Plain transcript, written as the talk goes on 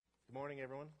Good morning,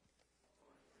 everyone.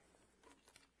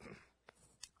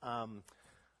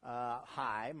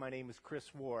 Hi, my name is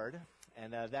Chris Ward,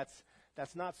 and that's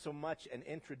not so much an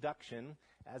introduction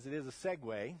as it is a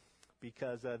segue,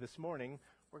 because this morning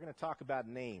we're going to talk about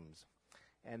names,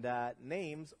 and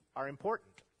names are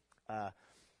important.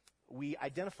 We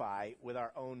identify with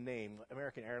our own name.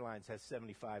 American Airlines has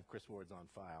 75 Chris Wards on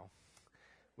file,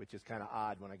 which is kind of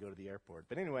odd when I go to the airport.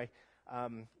 But anyway,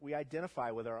 we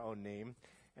identify with our own name,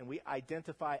 and we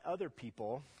identify other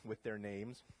people with their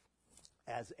names,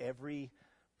 as every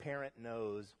parent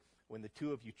knows when the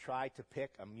two of you try to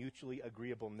pick a mutually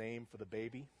agreeable name for the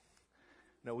baby.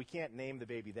 No, we can't name the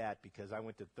baby that because I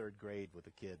went to third grade with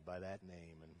a kid by that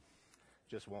name, and it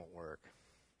just won't work.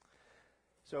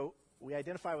 So we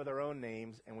identify with our own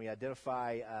names, and we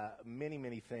identify many,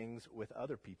 many things with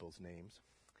other people's names.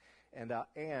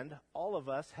 And all of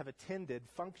us have attended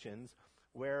functions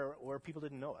where people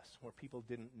didn't know us, where people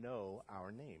didn't know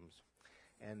our names.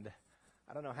 And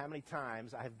I don't know how many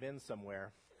times I have been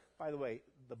somewhere. By the way,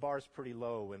 the bar's pretty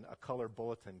low when a color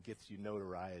bulletin gets you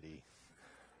notoriety.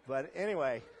 But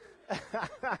anyway,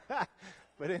 I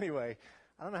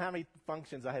don't know how many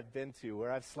functions I have been to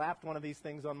where I've slapped one of these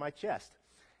things on my chest.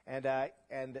 And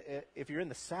if you're in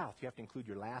the South, you have to include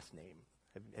your last name.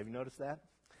 Have you noticed that?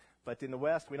 But in the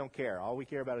West, we don't care. All we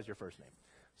care about is your first name.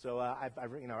 So I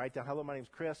write down, hello, my name's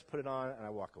Chris, put it on, and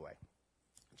I walk away.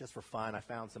 Just for fun, I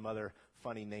found some other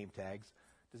funny name tags.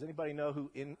 Does anybody know who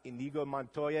Inigo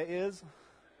Montoya is?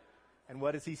 And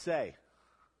what does he say?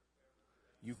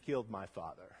 You killed my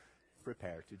father.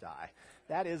 Prepare to die.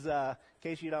 That is, in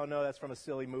case you don't know, that's from a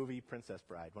silly movie, Princess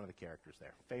Bride, one of the characters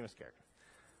there. Famous character.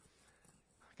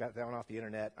 Got that one off the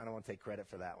internet. I don't want to take credit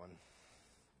for that one. Do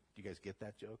you guys get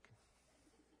that joke?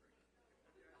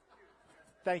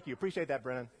 Thank you. Appreciate that,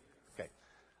 Brennan. Okay.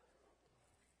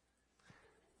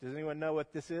 Does anyone know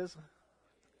what this is?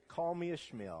 Call me a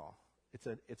schmill.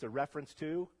 It's a reference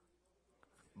to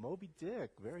Moby Dick.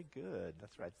 Very good.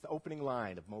 That's right. It's the opening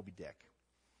line of Moby Dick.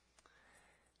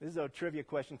 This is a trivia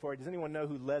question for you. Does anyone know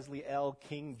who Leslie L.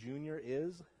 King Jr.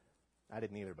 is? I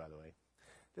didn't either, by the way.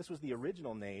 This was the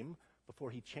original name, before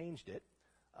he changed it,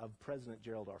 of President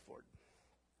Gerald R. Ford.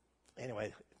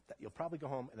 Anyway, you'll probably go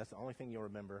home, and that's the only thing you'll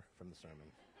remember from the sermon.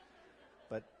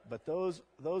 But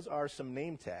those are some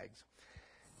name tags.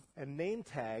 And name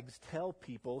tags tell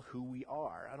people who we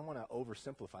are. I don't want to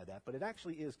oversimplify that, but it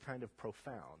actually is kind of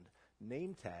profound.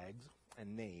 Name tags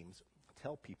and names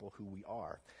tell people who we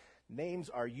are. Names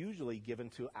are usually given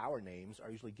to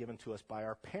us by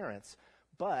our parents.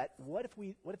 But what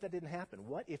if that didn't happen?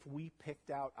 What if we picked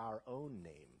out our own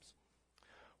names?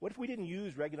 What if we didn't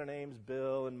use regular names,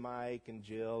 Bill and Mike and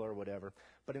Jill or whatever,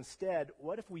 but instead,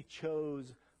 what if we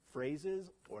chose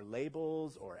phrases or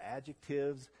labels or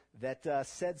adjectives that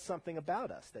said something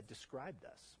about us, that described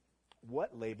us?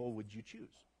 What label would you choose?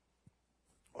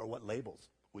 Or what labels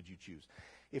would you choose?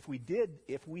 If we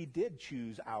did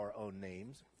choose our own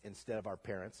names instead of our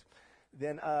parents,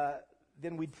 then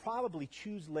we'd probably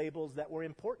choose labels that were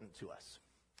important to us,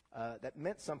 that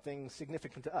meant something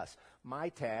significant to us.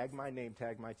 My name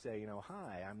tag might say,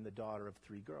 hi, I'm the father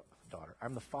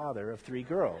of three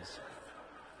girls.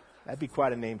 That'd be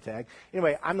quite a name tag.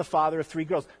 Anyway, I'm the father of three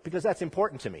girls because that's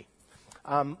important to me.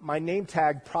 My name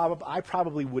tag, I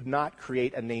probably would not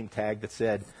create a name tag that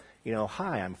said,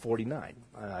 hi, I'm 49.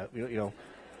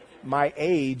 My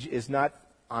age is not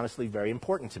honestly very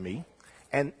important to me.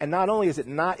 And not only is it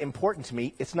not important to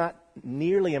me, it's not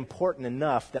nearly important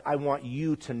enough that I want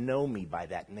you to know me by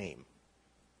that name.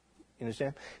 You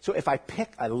understand? So if I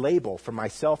pick a label for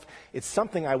myself, it's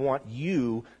something I want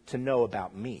you to know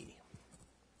about me.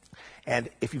 And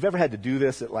if you've ever had to do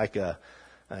this at like a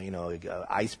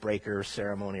icebreaker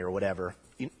ceremony or whatever,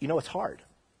 it's hard.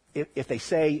 If they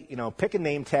say, pick a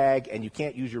name tag and you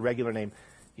can't use your regular name,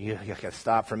 you got to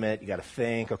stop for a minute. You got to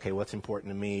think, okay, what's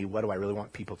important to me? What do I really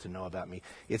want people to know about me?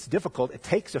 It's difficult. It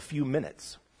takes a few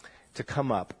minutes to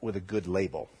come up with a good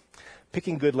label.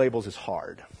 Picking good labels is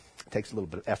hard. It takes a little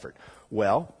bit of effort.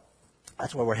 Well,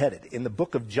 that's where we're headed. In the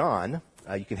book of John,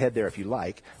 you can head there if you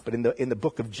like, but in the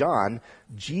book of John,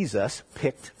 Jesus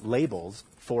picked labels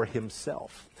for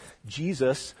himself.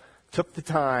 Jesus took the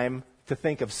time to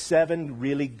think of 7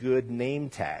 really good name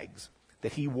tags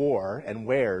that he wore and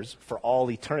wears for all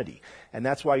eternity. And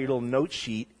that's why your little note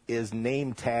sheet is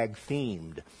name tag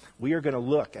themed. We are going to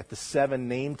look at the 7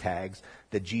 name tags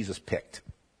that Jesus picked.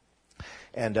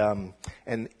 And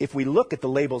if we look at the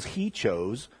labels he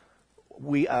chose,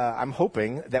 I'm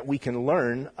hoping that we can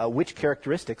learn which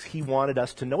characteristics he wanted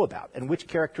us to know about and which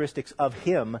characteristics of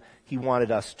him he wanted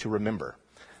us to remember.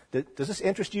 Does this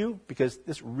interest you? Because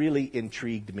this really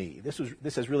intrigued me.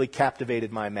 This has really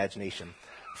captivated my imagination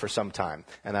for some time.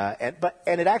 And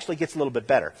it actually gets a little bit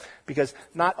better, because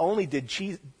not only did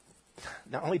Jesus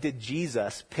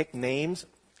pick names,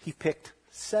 he picked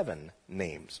 7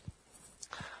 names.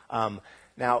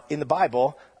 Now, in the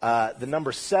Bible, the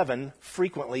number 7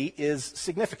 frequently is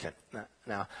significant.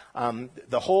 Now,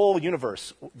 the whole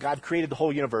universe, God created the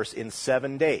whole universe in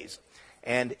 7 days.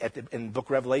 And in the book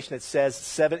of Revelation, it says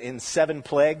 7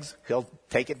 plagues, he'll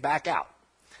take it back out.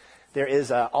 There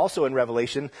is also in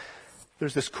Revelation,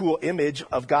 there's this cool image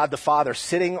of God the Father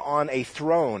sitting on a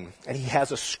throne, and he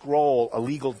has a scroll, a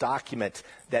legal document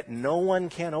that no one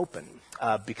can open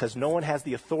because no one has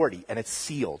the authority, and it's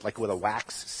sealed, like with a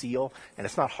wax seal, and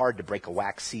it's not hard to break a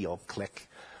wax seal, click.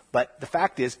 But the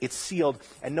fact is, it's sealed,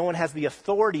 and no one has the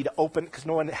authority to open, because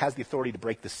no one has the authority to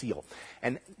break the seal.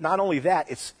 And not only that,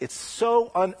 it's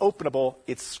so unopenable,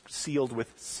 it's sealed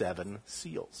with 7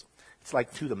 seals. It's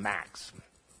like to the max.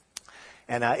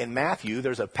 And in Matthew,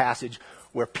 there's a passage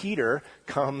where Peter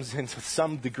comes into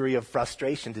some degree of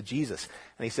frustration to Jesus.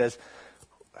 And he says,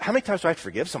 how many times do I have to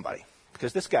forgive somebody?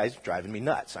 Because this guy's driving me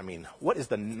nuts. I mean, what is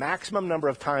the maximum number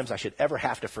of times I should ever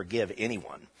have to forgive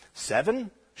anyone?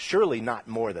 7? Surely not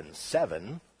more than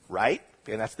 7, right?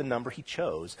 And that's the number he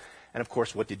chose. And of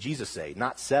course, what did Jesus say?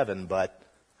 Not 7, but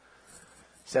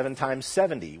 7 times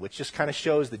 70, which just kind of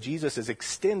shows that Jesus is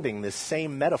extending this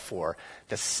same metaphor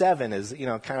to 7 as,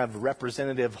 kind of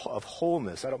representative of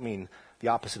wholeness. I don't mean the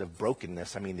opposite of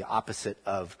brokenness. I mean the opposite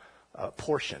of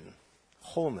portion,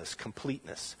 wholeness,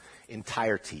 completeness,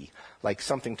 entirety, like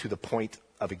something to the point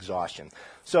of exhaustion.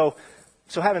 So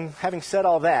having said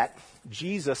all that,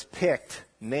 Jesus picked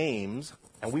names,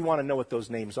 and we want to know what those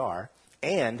names are,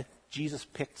 and Jesus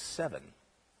picked 7.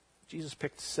 Jesus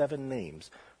picked 7 names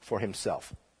for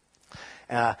himself.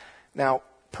 Now,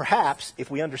 perhaps if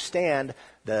we understand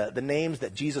the names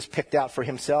that Jesus picked out for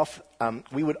himself,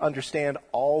 we would understand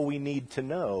all we need to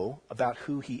know about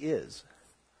who he is.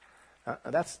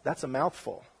 That's a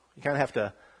mouthful. You kind of have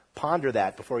to ponder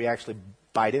that before you actually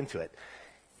bite into it.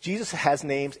 Jesus has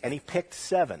names, and he picked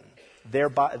 7,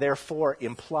 therefore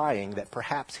implying that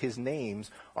perhaps his names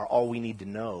are all we need to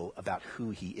know about who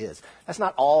he is. That's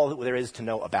not all there is to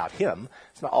know about him.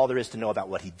 It's not all there is to know about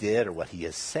what he did or what he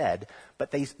has said, but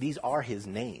these are his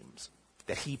names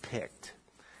that he picked.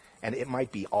 And it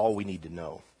might be all we need to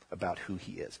know about who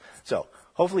he is. So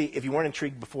hopefully, if you weren't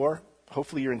intrigued before,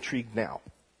 hopefully you're intrigued now.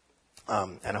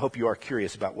 And I hope you are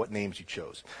curious about what names you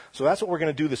chose. So that's what we're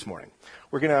going to do this morning.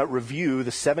 We're going to review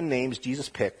the 7 names Jesus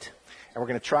picked, and we're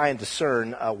going to try and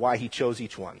discern why he chose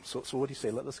each one. So what do you say?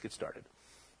 Let's get started.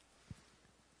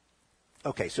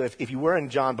 Okay, so if you were in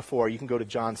John before, you can go to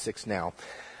John 6 now.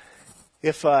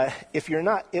 If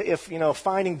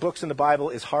finding books in the Bible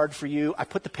is hard for you, I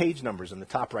put the page numbers in the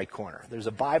top right corner. There's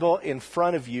a Bible in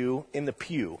front of you in the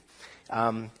pew.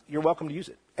 You're welcome to use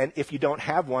it. And if you don't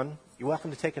have one, you're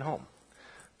welcome to take it home.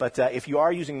 But if you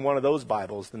are using one of those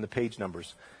Bibles, then the page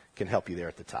numbers can help you there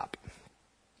at the top.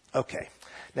 Okay.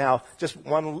 Now, just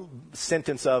one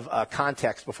sentence of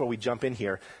context before we jump in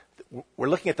here. We're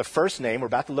looking at the first name. We're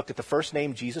about to look at the first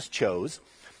name Jesus chose.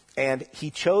 And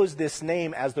he chose this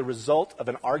name as the result of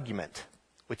an argument,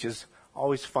 which is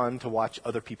always fun to watch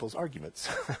other people's arguments.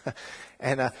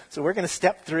 And so we're going to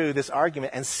step through this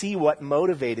argument and see what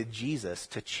motivated Jesus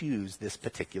to choose this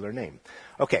particular name.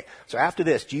 Okay, so after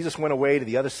this, Jesus went away to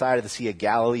the other side of the Sea of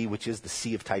Galilee, which is the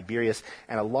Sea of Tiberias,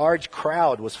 and a large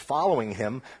crowd was following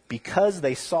him because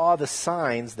they saw the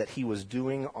signs that he was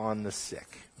doing on the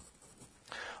sick.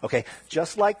 Okay,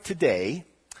 just like today,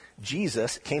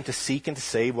 Jesus came to seek and to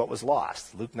save what was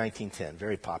lost. Luke 19:10,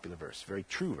 very popular verse, very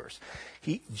true verse.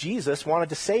 Jesus wanted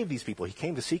to save these people. He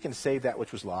came to seek and to save that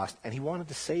which was lost, and he wanted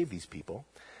to save these people.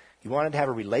 He wanted to have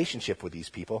a relationship with these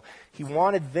people. He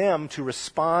wanted them to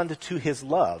respond to his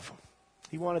love.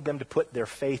 He wanted them to put their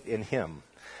faith in him.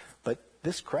 But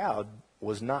this crowd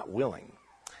was not willing.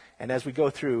 And as we go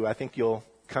through, I think you'll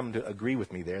come to agree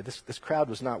with me there. This crowd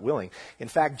was not willing. In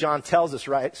fact, John tells us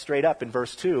right straight up in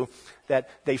verse 2 that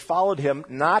they followed him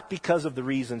not because of the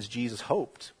reasons Jesus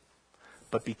hoped,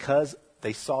 but because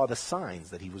they saw the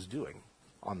signs that he was doing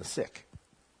on the sick.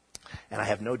 And I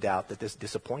have no doubt that this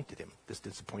disappointed him. This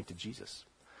disappointed Jesus.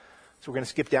 So we're going to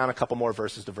skip down a couple more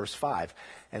verses to verse 5.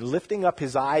 And lifting up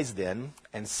his eyes then,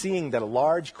 and seeing that a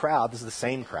large crowd, this is the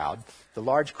same crowd, the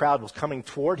large crowd was coming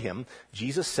toward him,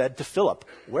 Jesus said to Philip,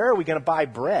 "Where are we going to buy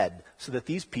bread so that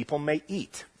these people may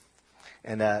eat?"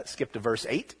 And skip to verse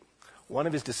 8. One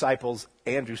of his disciples,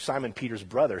 Andrew, Simon Peter's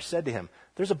brother, said to him,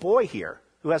 "There's a boy here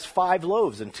who has 5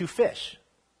 loaves and 2 fish.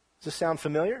 Does this sound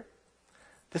familiar?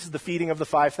 This is the feeding of the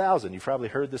 5,000. You've probably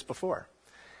heard this before.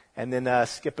 And then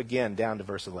skip again down to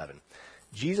verse 11.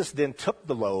 Jesus then took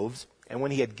the loaves, and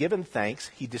when he had given thanks,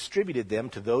 he distributed them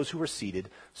to those who were seated,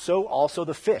 so also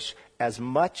the fish, as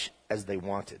much as they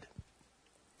wanted.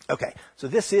 Okay, so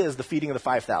this is the feeding of the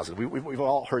 5,000. We've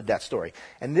all heard that story.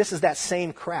 And this is that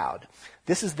same crowd.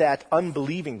 This is that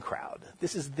unbelieving crowd.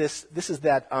 This is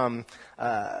that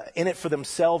in it for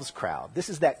themselves crowd. This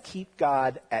is that keep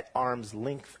God at arm's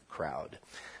length crowd.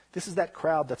 This is that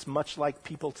crowd that's much like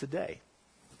people today.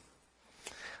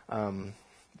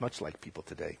 Much like people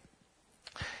today.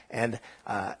 And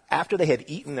after they had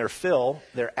eaten their fill,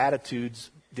 their attitudes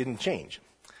didn't change.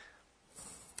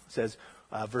 It says,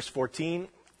 verse 14,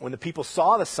 when the people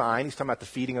saw the sign, he's talking about the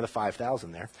feeding of the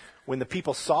 5,000 there. When the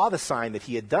people saw the sign that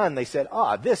he had done, they said,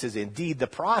 this is indeed the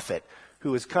prophet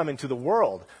who has come into the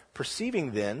world.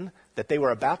 Perceiving then that they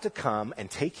were about to come and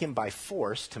take him by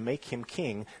force to make him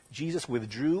king, Jesus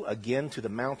withdrew again to the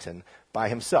mountain by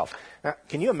himself. Now,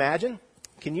 can you imagine?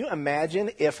 Can you imagine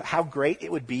how great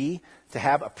it would be to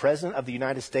have a president of the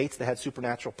United States that had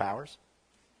supernatural powers?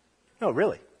 No,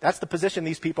 really. That's the position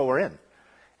these people were in.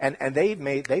 And they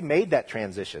made that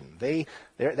transition. They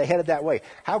headed that way.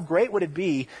 How great would it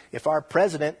be if our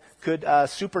president could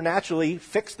supernaturally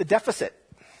fix the deficit,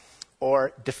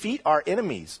 or defeat our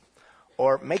enemies,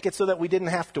 or make it so that we didn't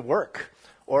have to work,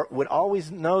 or would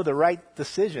always know the right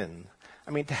decision?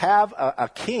 I mean, to have a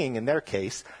king, in their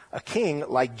case, a king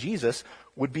like Jesus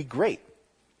would be great.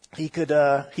 He could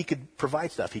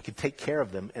provide stuff. He could take care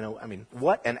of them.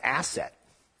 What an asset.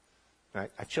 Right?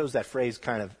 I chose that phrase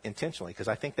kind of intentionally because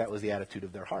I think that was the attitude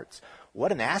of their hearts.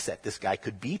 What an asset this guy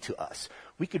could be to us.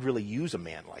 We could really use a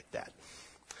man like that.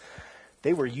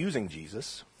 They were using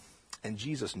Jesus, and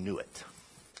Jesus knew it.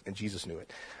 And Jesus knew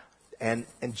it. And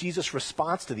Jesus'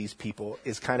 response to these people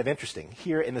is kind of interesting.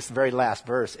 Here in this very last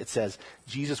verse, it says,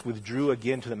 Jesus withdrew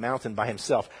again to the mountain by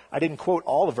himself. I didn't quote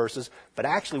all the verses, but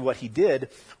actually what he did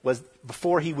was,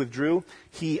 before he withdrew,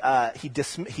 he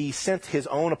sent his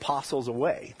own apostles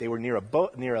away. They were near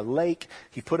a lake.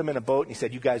 He put them in a boat, and he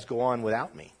said, you guys go on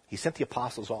without me. He sent the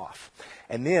apostles off.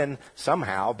 And then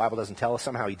somehow, the Bible doesn't tell us,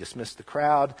 somehow he dismissed the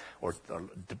crowd or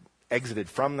exited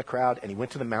from the crowd, and he went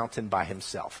to the mountain by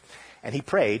himself. And he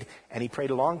prayed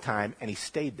a long time, and he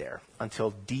stayed there until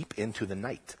deep into the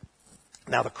night.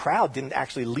 Now, the crowd didn't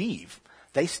actually leave.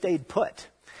 They stayed put.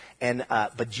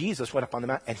 But Jesus went up on the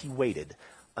mountain, and he waited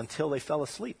until they fell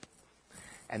asleep.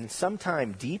 And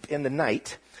sometime deep in the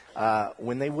night,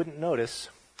 when they wouldn't notice,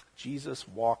 Jesus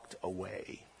walked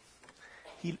away.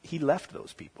 He left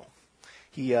those people.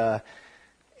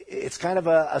 It's kind of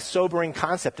a sobering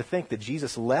concept to think that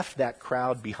Jesus left that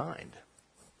crowd behind.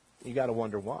 You got to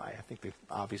wonder why. I think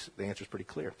the answer is pretty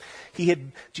clear.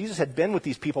 Jesus had been with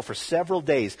these people for several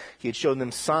days. He had shown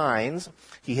them signs.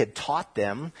 He had taught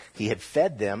them. He had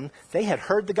fed them. They had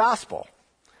heard the gospel,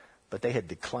 but they had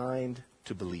declined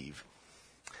to believe.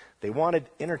 They wanted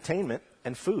entertainment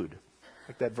and food,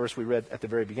 like that verse we read at the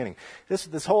very beginning.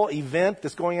 This whole event,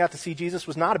 this going out to see Jesus,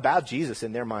 was not about Jesus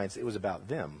in their minds. It was about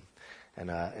them.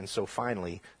 And so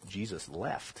finally, Jesus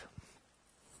left.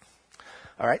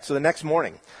 All right, so the next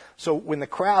morning. So when the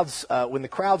crowds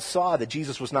saw that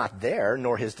Jesus was not there,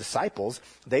 nor his disciples,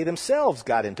 they themselves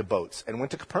got into boats and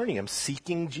went to Capernaum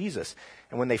seeking Jesus.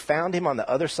 And when they found him on the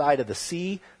other side of the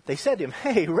sea, they said to him,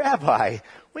 "Hey, Rabbi,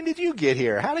 when did you get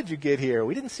here? How did you get here?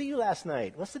 We didn't see you last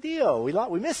night. What's the deal?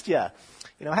 We missed you.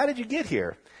 How did you get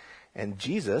here?" And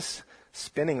Jesus,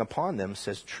 spinning upon them,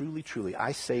 says, "Truly, truly,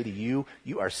 I say to you,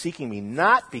 you are seeking me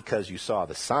not because you saw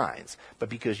the signs, but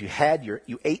because you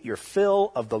ate your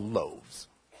fill of the loaves.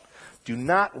 Do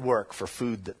not work for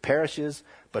food that perishes,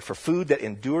 but for food that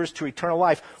endures to eternal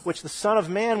life, which the Son of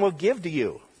Man will give to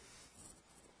you."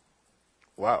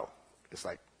 Wow. It's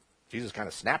like Jesus kind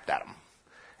of snapped at them.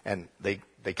 And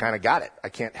they kind of got it. I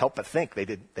can't help but think they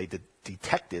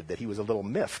detected that he was a little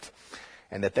miffed,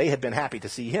 and that they had been happy to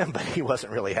see him, but he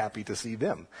wasn't really happy to see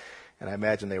them. And I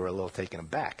imagine they were a little taken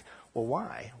aback. Well,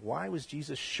 why? Why was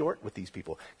Jesus short with these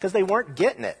people? Because they weren't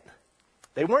getting it.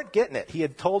 They weren't getting it. He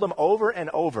had told them over and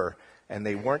over, and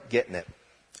they weren't getting it.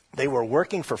 They were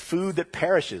working for food that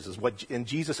perishes, is what, in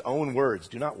Jesus' own words,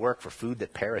 do not work for food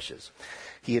that perishes.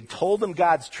 He had told them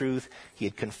God's truth. He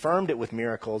had confirmed it with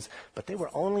miracles, but they were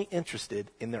only interested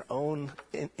in their own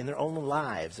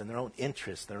lives, and their own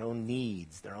interests, their own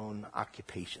needs, their own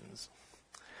occupations.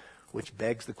 Which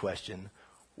begs the question,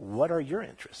 what are your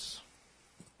interests?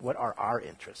 What are our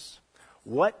interests?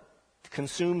 What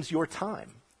consumes your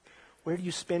time? Where do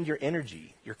you spend your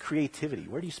energy, your creativity?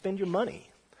 Where do you spend your money?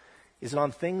 Is it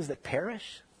on things that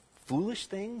perish? foolish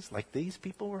things like these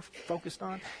people were focused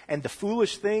on. And the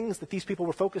foolish things that these people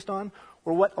were focused on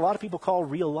were what a lot of people call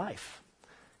real life.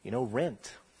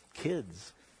 Rent,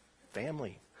 kids,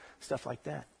 family, stuff like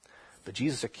that. But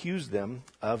Jesus accused them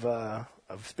of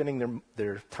spending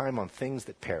their time on things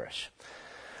that perish.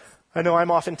 I know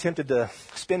I'm often tempted to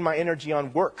spend my energy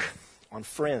on work, on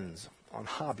friends, on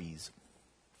hobbies,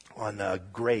 on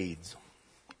grades.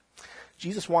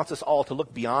 Jesus wants us all to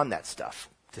look beyond that stuff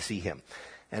to see him.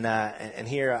 And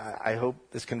here I hope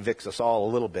this convicts us all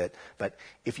a little bit. But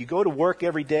if you go to work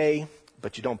every day,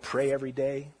 but you don't pray every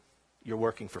day, you're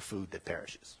working for food that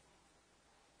perishes.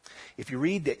 If you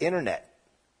read the internet,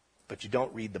 but you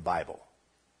don't read the Bible,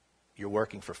 you're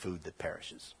working for food that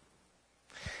perishes.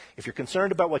 If you're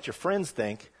concerned about what your friends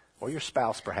think, or your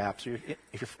spouse perhaps, or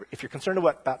if you're concerned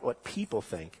about what people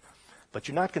think, but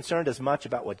you're not concerned as much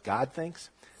about what God thinks,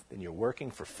 then you're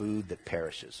working for food that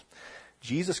perishes.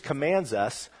 Jesus commands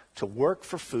us to work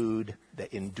for food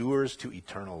that endures to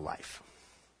eternal life.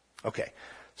 Okay,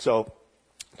 so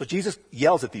Jesus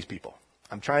yells at these people.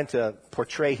 I'm trying to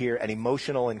portray here an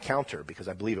emotional encounter because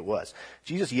I believe it was.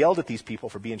 Jesus yelled at these people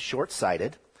for being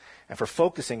short-sighted and for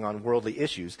focusing on worldly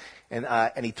issues.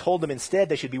 And he told them instead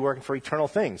they should be working for eternal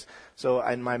things. So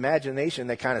in my imagination,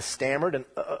 they kind of stammered and,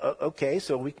 okay,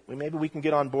 so maybe we can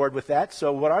get on board with that.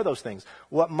 So what are those things?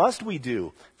 What must we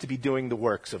do to be doing the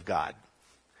works of God?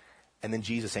 And then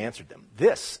Jesus answered them.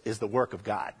 This is the work of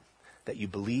God, that you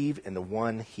believe in the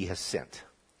one he has sent.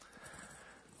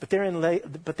 But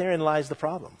therein lies the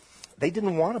problem. They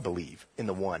didn't want to believe in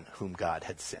the one whom God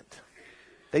had sent.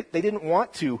 They didn't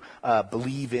want to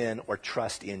believe in or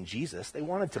trust in Jesus. They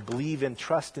wanted to believe and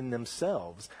trust in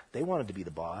themselves. They wanted to be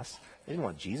the boss. They didn't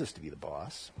want Jesus to be the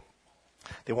boss.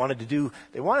 They wanted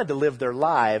to live their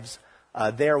lives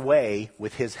their way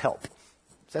with his help.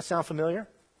 Does that sound familiar?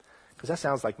 Because that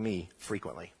sounds like me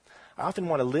frequently. I often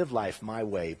want to live life my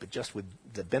way, but just with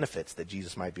the benefits that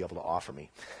Jesus might be able to offer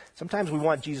me. Sometimes we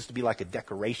want Jesus to be like a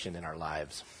decoration in our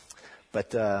lives,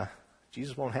 but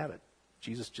Jesus won't have it.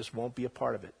 Jesus just won't be a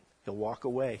part of it. He'll walk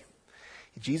away.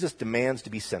 Jesus demands to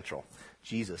be central.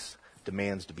 Jesus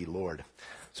demands to be Lord.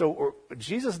 So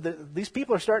these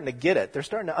people are starting to get it. They're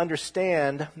starting to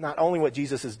understand not only what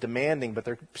Jesus is demanding, but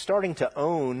they're starting to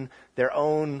own their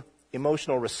own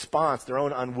emotional response, their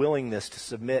own unwillingness to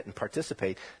submit and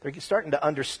participate. They're starting to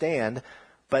understand,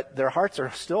 but their hearts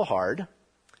are still hard,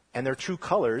 and their true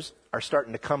colors are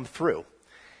starting to come through.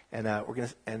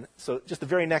 And so just the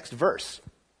very next verse,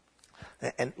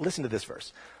 and listen to this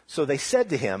verse. So they said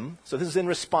to him, so this is in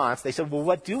response, they said, well,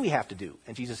 what do we have to do?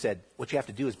 And Jesus said, what you have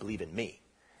to do is believe in me.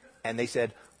 And they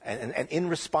said, and in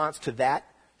response to that,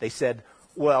 they said,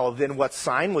 well, then what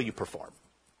sign will you perform?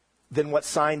 Then what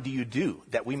sign do you do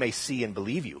that we may see and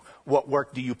believe you? What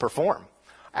work do you perform?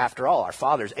 After all, our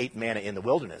fathers ate manna in the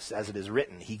wilderness. As it is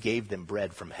written, he gave them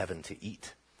bread from heaven to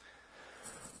eat.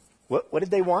 What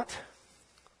did they want?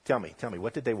 Tell me,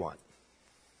 what did they want?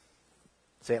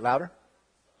 Say it louder.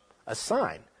 A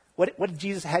sign. What did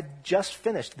Jesus had just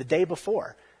finished the day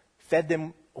before? Fed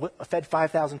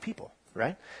 5,000 people,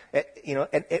 right?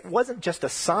 And it wasn't just a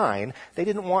sign. They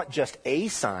didn't want just a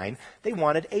sign. They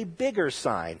wanted a bigger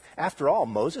sign. After all,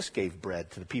 Moses gave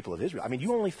bread to the people of Israel. I mean,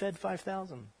 you only fed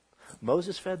 5,000.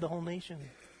 Moses fed the whole nation.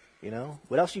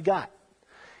 What else you got?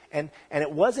 And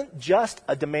it wasn't just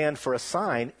a demand for a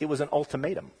sign. It was an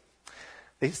ultimatum.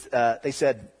 They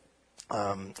said,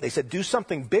 do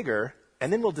something bigger,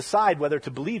 and then we'll decide whether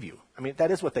to believe you. I mean,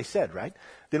 that is what they said, right?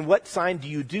 Then what sign do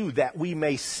you do that we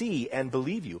may see and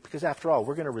believe you? Because after all,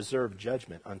 we're going to reserve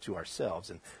judgment unto ourselves.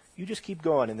 And you just keep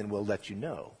going, and then we'll let you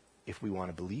know if we want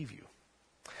to believe you.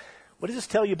 What does this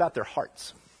tell you about their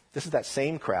hearts? This is that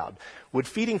same crowd. Would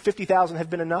feeding 50,000 have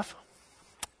been enough?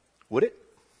 Would it?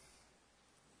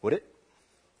 Would it?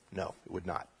 No, it would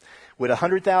not. Would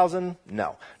 100,000?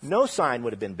 No. No sign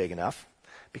would have been big enough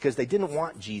because they didn't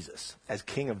want Jesus as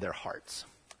king of their hearts.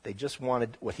 They just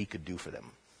wanted what he could do for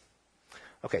them.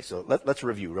 Okay, so let's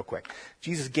review real quick.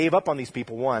 Jesus gave up on these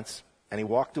people once, and he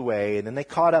walked away, and then they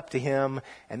caught up to him,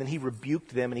 and then he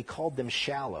rebuked them, and he called them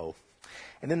shallow.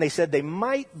 And then they said they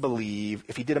might believe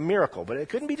if he did a miracle, but it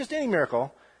couldn't be just any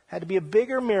miracle. It had to be a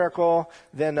bigger miracle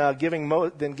than giving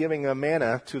a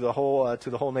manna to the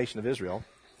whole nation of Israel.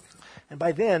 And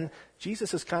by then,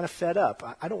 Jesus is kind of fed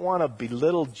up. I don't want to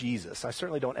belittle Jesus. I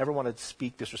certainly don't ever want to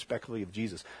speak disrespectfully of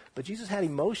Jesus. But Jesus had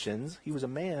emotions. He was a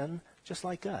man just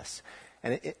like us.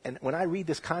 And when I read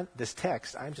this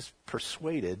text, I'm just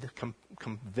persuaded,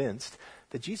 convinced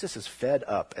that Jesus is fed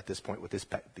up at this point with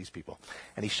these people.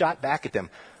 And he shot back at them.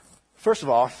 First of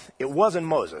all, it wasn't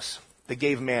Moses that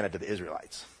gave manna to the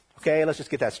Israelites. Okay, let's just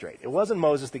get that straight. It wasn't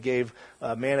Moses that gave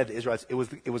manna to Israelites.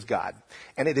 It was God.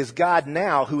 And it is God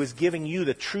now who is giving you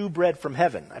the true bread from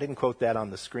heaven. I didn't quote that on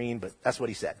the screen, but that's what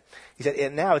he said. He said,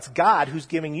 and now it's God who's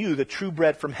giving you the true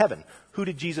bread from heaven. Who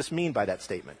did Jesus mean by that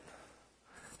statement?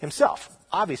 Himself,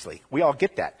 obviously. We all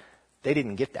get that. They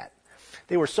didn't get that.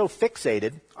 They were so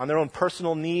fixated on their own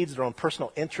personal needs, their own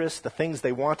personal interests, the things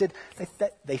they wanted,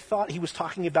 that they thought he was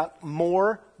talking about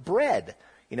more bread.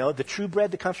 You know, the true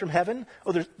bread that comes from heaven.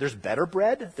 Oh, there's better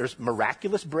bread. There's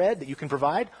miraculous bread that you can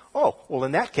provide. Oh, well,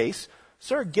 in that case,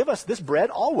 sir, give us this bread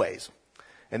always.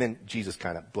 And then Jesus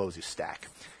kind of blows his stack.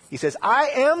 He says,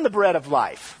 I am the bread of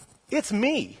life. It's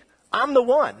me. I'm the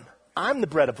one. I'm the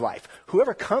bread of life.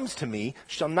 Whoever comes to me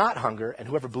shall not hunger, and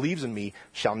whoever believes in me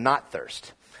shall not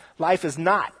thirst. Life is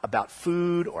not about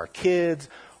food or kids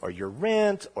or your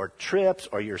rent or trips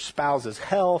or your spouse's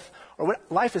health.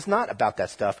 Life is not about that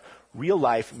stuff. Real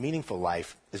life, meaningful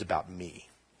life, is about me,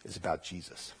 is about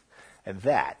Jesus. And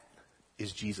that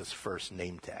is Jesus' first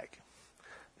name tag.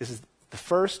 This is the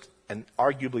first and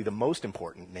arguably the most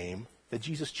important name that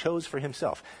Jesus chose for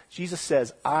himself. Jesus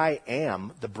says, I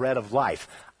am the bread of life.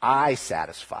 I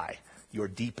satisfy your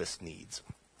deepest needs.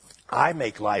 I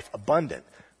make life abundant,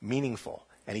 meaningful,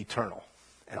 and eternal.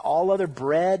 And all other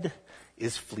bread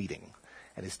is fleeting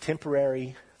and is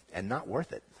temporary and not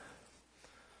worth it.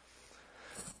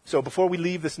 So before we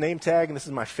leave this name tag, and this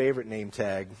is my favorite name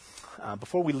tag,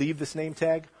 before we leave this name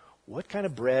tag, what kind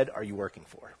of bread are you working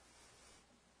for?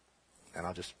 And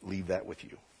I'll just leave that with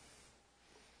you.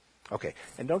 Okay,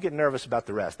 and don't get nervous about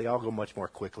the rest. They all go much more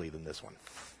quickly than this one.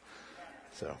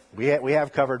 So we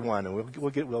have covered one, and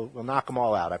we'll knock them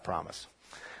all out, I promise.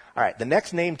 All right, the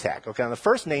next name tag. Okay, on the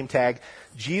first name tag,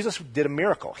 Jesus did a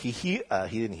miracle. He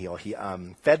didn't heal. He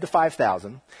fed the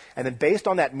 5,000, and then based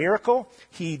on that miracle,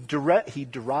 he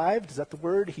derived. Is that the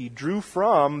word? He drew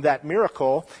from that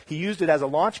miracle. He used it as a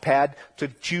launch pad to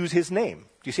choose his name.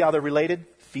 Do you see how they're related?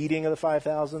 Feeding of the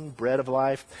 5,000, bread of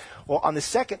life. Well, on the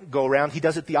second go around, he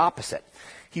does it the opposite.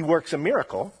 He works a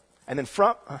miracle, and then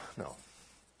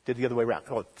did the other way around.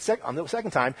 On the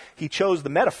second time, he chose the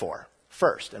metaphor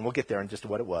first, and we'll get there in just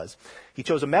what it was. He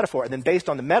chose a metaphor, and then based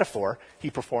on the metaphor, he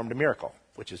performed a miracle,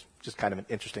 which is just kind of an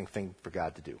interesting thing for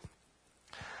God to do.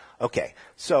 Okay,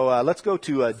 so let's go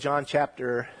to John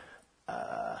chapter,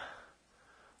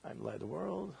 I'm the light of the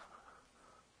world.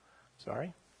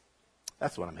 Sorry.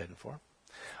 That's what I'm heading for.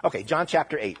 Okay, John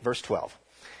chapter 8, verse 12.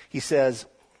 He says,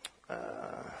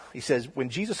 when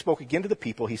Jesus spoke again to the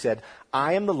people, he said,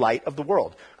 I am the light of the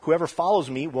world. Whoever follows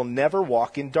me will never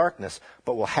walk in darkness,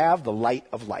 but will have the light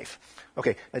of life.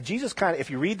 Okay, now Jesus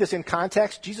if you read this in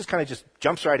context, Jesus kind of just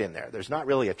jumps right in there. There's not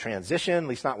really a transition, at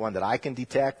least not one that I can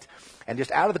detect. And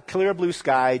just out of the clear blue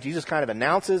sky, Jesus kind of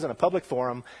announces in a public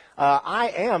forum, I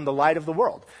am the light of the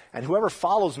world. And whoever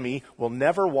follows me will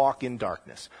never walk in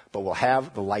darkness, but will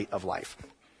have the light of life.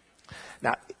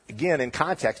 Now, again, in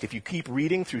context, if you keep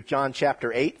reading through John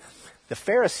chapter 8, the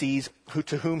Pharisees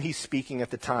to whom he's speaking at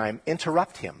the time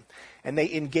interrupt him. And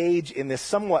they engage in this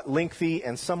somewhat lengthy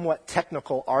and somewhat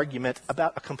technical argument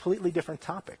about a completely different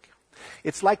topic.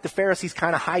 It's like the Pharisees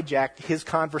kind of hijacked his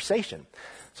conversation.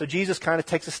 So Jesus kind of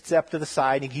takes a step to the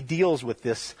side and he deals with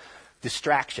this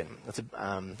distraction.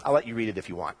 I'll let you read it if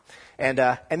you want. And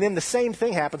then the same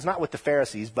thing happens, not with the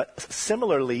Pharisees, but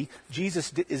similarly,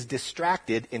 Jesus is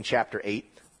distracted in chapter 8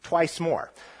 twice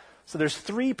more. So there's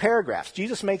 3 paragraphs.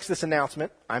 Jesus makes this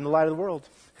announcement, I'm the light of the world.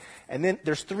 And then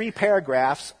there's 3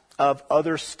 paragraphs of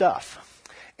other stuff.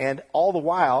 And all the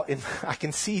while, I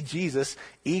can see Jesus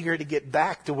eager to get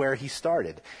back to where he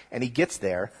started. And he gets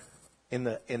there in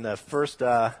the first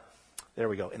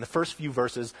in the first few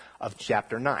verses of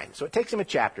chapter 9. So it takes him a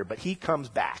chapter, but he comes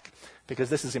back because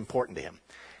this is important to him.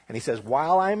 And he says,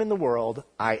 while I am in the world,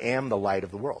 I am the light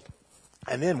of the world.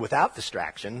 And then without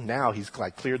distraction, now he's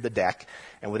cleared the deck.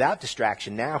 And without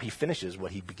distraction, now he finishes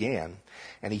what he began.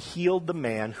 And he healed the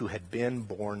man who had been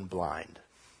born blind.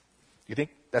 You think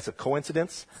that's a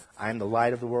coincidence? I am the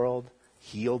light of the world,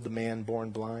 healed the man born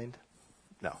blind?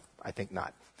 No, I think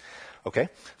not. Okay,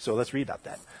 so let's read about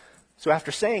that. So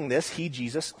after saying this, he,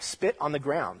 Jesus, spit on the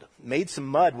ground, made some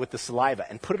mud with the saliva,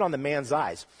 and put it on the man's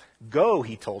eyes. Go,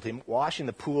 he told him, wash in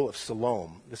the pool of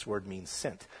Siloam. This word means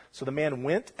sent. So the man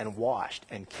went and washed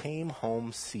and came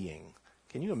home seeing.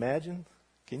 Can you imagine?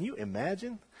 Can you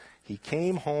imagine? He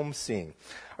came home seeing.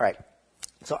 All right.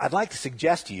 So I'd like to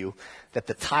suggest to you that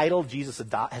the title Jesus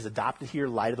has adopted here,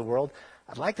 Light of the World,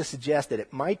 I'd like to suggest that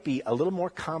it might be a little more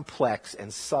complex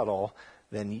and subtle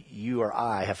than you or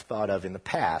I have thought of in the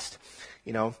past.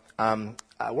 You know,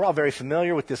 we're all very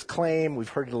familiar with this claim. We've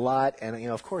heard it a lot. And,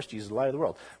 of course, Jesus is the light of the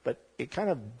world. But it kind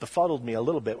of befuddled me a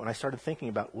little bit when I started thinking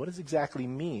about what does it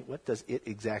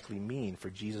exactly mean for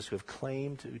Jesus to have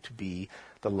claimed to be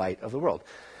the light of the world.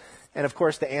 And of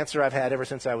course, the answer I've had ever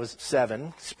since I was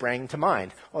 7 sprang to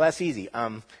mind. Well, that's easy.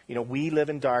 We live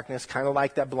in darkness, kind of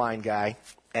like that blind guy,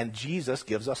 and Jesus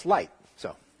gives us light.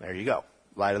 So there you go,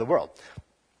 light of the world.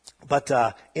 But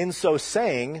in so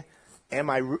saying,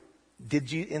 by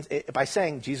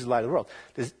saying Jesus is the light of the world,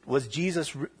 was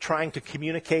Jesus trying to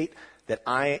communicate that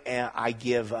I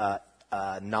give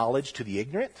knowledge to the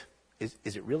ignorant? Is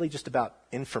it really just about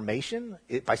information?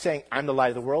 By saying I'm the light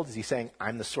of the world, is he saying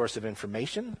I'm the source of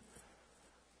information?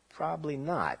 Probably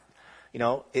not.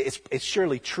 It's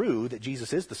surely true that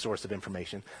Jesus is the source of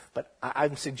information, but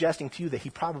I'm suggesting to you that he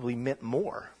probably meant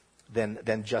more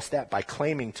than just that by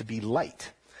claiming to be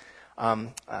light.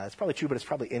 It's probably true, but it's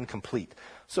probably incomplete.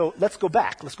 So let's go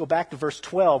back. Let's go back to verse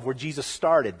 12 where Jesus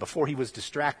started before he was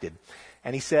distracted.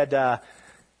 And he said, I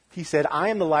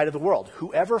am the light of the world.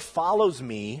 Whoever follows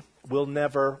me will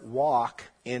never walk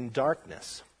in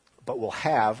darkness, but will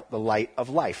have the light of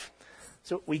life.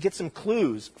 So we get some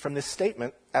clues from this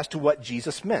statement as to what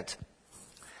Jesus meant.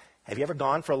 Have you ever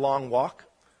gone for a long walk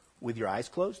with your eyes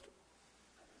closed?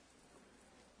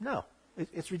 No.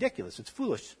 It's ridiculous. It's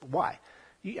foolish. Why?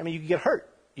 You can get hurt.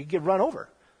 You can get run over.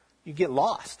 You get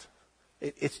lost.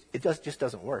 It just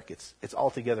doesn't work. It's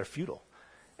altogether futile.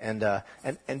 And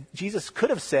Jesus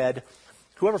could have said,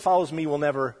 whoever follows me will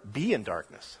never be in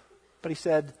darkness. But he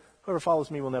said, whoever follows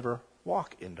me will never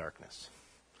walk in darkness.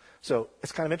 So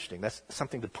it's kind of interesting. That's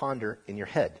something to ponder in your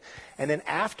head. And then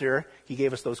after he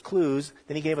gave us those clues,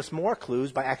 then he gave us more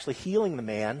clues by actually healing the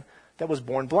man that was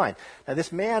born blind. Now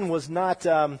this man was not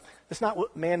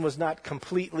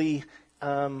completely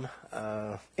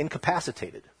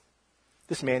incapacitated.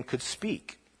 This man could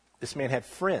speak. This man had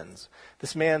friends.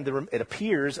 This man, it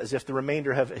appears as if the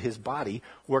remainder of his body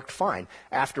worked fine.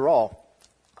 After all,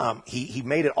 he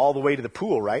made it all the way to the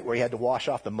pool, right, where he had to wash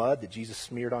off the mud that Jesus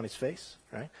smeared on his face,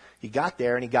 right? He got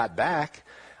there and he got back.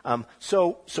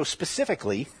 So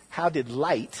specifically, how did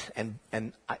light, and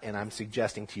I'm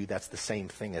suggesting to you that's the same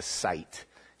thing as sight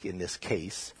in this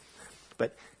case,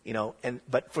 but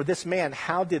for this man,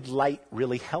 how did light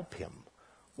really help him?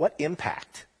 What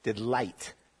impact did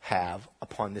light have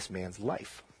upon this man's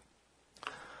life?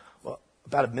 Well,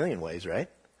 about 1 million ways, right?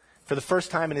 For the first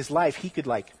time in his life, he could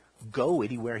go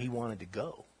anywhere he wanted to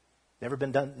go. Never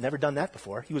done that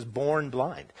before. He was born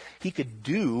blind. He could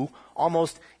do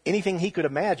almost anything he could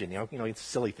imagine. It's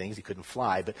silly things. He couldn't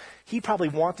fly, but he probably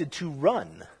wanted to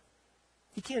run.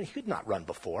 He could not run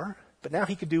before, but now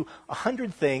he could do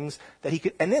 100 things that he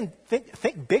could, and then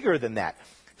think bigger than that.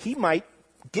 He might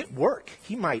get work.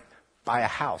 He might buy a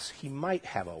house. He might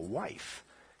have a wife.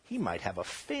 He might have a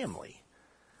family.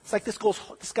 It's like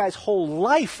this guy's whole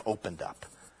life opened up.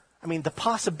 The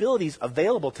possibilities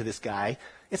available to this guy,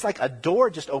 it's like a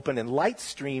door just opened and light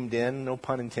streamed in, no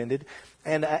pun intended,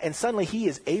 and suddenly he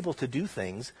is able to do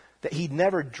things that he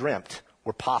never dreamt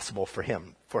were possible for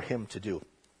him to do.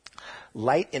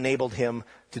 Light enabled him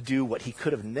to do what he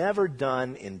could have never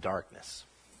done in darkness.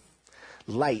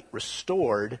 Light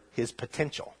restored his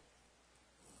potential.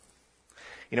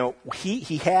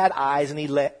 He had eyes and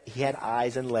he had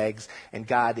eyes and legs, and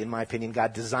God, in my opinion,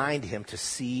 God designed him to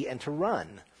see and to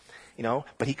run.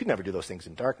 But he could never do those things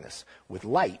in darkness. With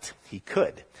light, he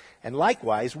could. And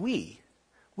likewise, we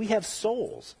have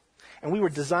souls, and we were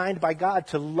designed by God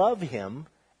to love him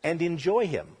and enjoy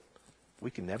him. We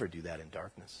can never do that in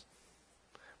darkness.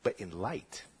 But in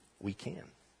light, we can.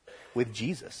 With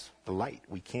Jesus, the light,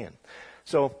 we can.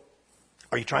 So,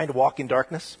 are you trying to walk in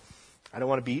darkness? I don't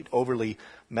want to be overly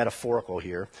metaphorical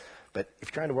here, but if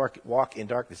you're trying to walk in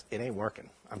darkness, it ain't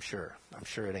working. I'm sure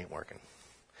it ain't working.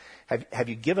 Have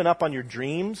you given up on your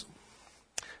dreams?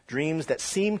 Dreams that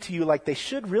seem to you like they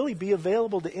should really be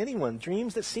available to anyone.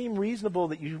 Dreams that seem reasonable,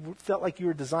 that you felt like you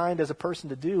were designed as a person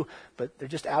to do, but they're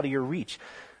just out of your reach.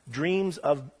 Dreams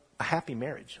of a happy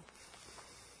marriage.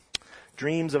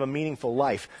 Dreams of a meaningful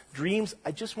life. Dreams,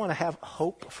 I just want to have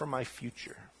hope for my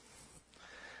future.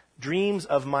 Dreams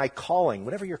of my calling,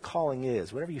 whatever your calling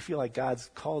is, whatever you feel like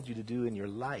God's called you to do in your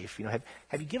life.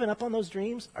 Have you given up on those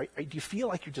dreams? Do you feel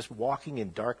like you're just walking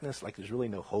in darkness, like there's really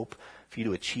no hope for you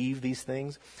to achieve these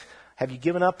things? Have you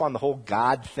given up on the whole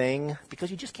God thing because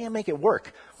you just can't make it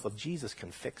work? Well, Jesus can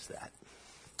fix that.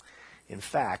 In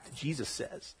fact, Jesus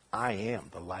says, I am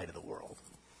the light of the world.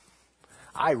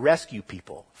 I rescue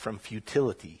people from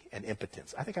futility and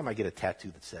impotence. I think I might get a tattoo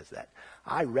that says that.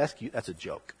 That's a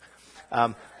joke.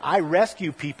 I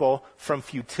rescue people from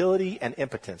futility and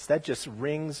impotence. That just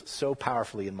rings so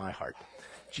powerfully in my heart.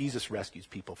 Jesus rescues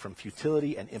people from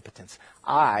futility and impotence.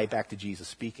 Back to Jesus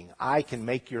speaking, I can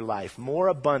make your life more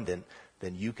abundant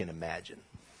than you can imagine.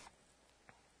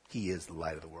 He is the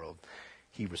light of the world.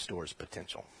 He restores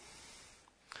potential.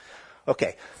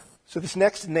 Okay, so this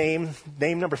next name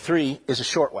number 3, is a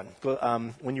short one.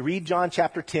 When you read John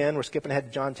chapter 10, we're skipping ahead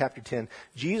to John chapter 10,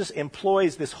 Jesus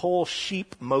employs this whole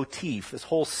sheep motif, this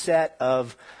whole set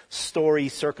of story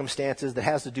circumstances that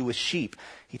has to do with sheep.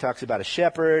 He talks about a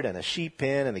shepherd and a sheep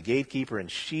pen and the gatekeeper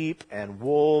and sheep and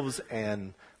wolves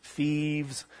and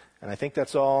thieves, and I think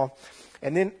that's all.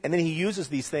 And then he uses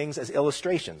these things as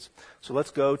illustrations. So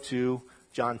let's go to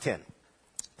John 10. It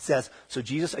says, so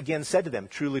Jesus again said to them,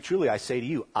 truly, truly, I say to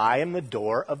you, I am the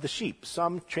door of the sheep.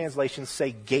 Some translations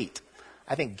say gate.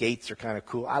 I think gates are kind of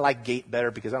cool. I like gate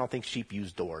better because I don't think sheep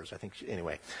use doors.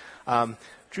 Anyway.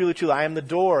 Truly, truly, I am the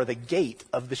door, the gate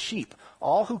of the sheep.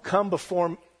 All who came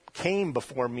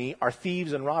before me are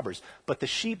thieves and robbers, but the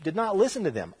sheep did not listen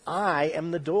to them. I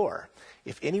am the door.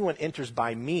 If anyone enters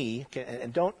by me,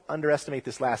 and don't underestimate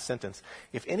this last sentence,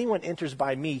 if anyone enters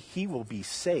by me, he will be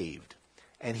saved,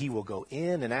 and he will go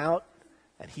in and out,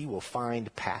 and he will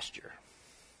find pasture.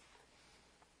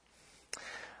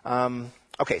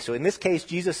 Okay, so in this case,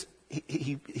 Jesus,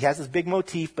 he has this big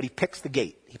motif, but he picks the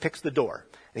gate. He picks the door.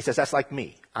 And he says, that's like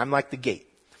me. I'm like the gate.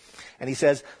 And he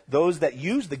says, those that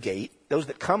use the gate, those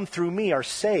that come through me are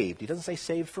saved. He doesn't say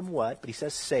saved from what, but he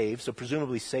says saved, so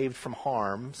presumably saved from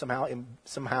harm,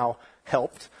 somehow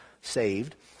helped,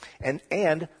 saved.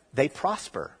 And they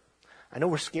prosper. I know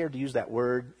we're scared to use that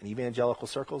word in evangelical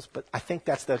circles, but I think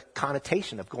that's the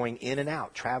connotation of going in and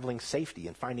out, traveling safety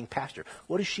and finding pasture.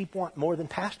 What does sheep want more than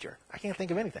pasture? I can't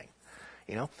think of anything.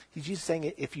 He's just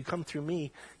saying, if you come through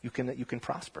me, you can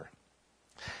prosper.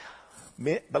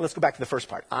 But let's go back to the first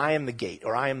part. I am the gate,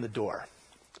 or I am the door.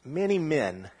 Many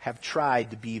men have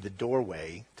tried to be the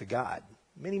doorway to God.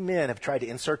 Many men have tried to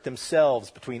insert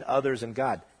themselves between others and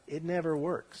God. It never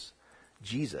works.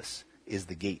 Jesus is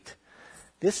the gate.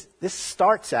 This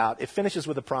starts out, it finishes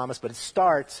with a promise, but it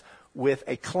starts with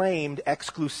a claimed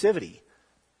exclusivity.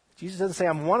 Jesus doesn't say,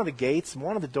 I'm one of the gates, I'm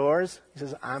one of the doors. He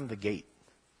says, I'm the gate.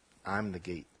 I'm the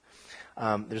gate.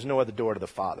 There's no other door to the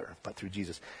Father but through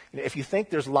Jesus. If you think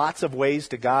there's lots of ways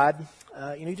to God,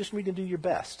 you just need to do your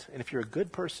best. And if you're a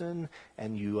good person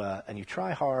and you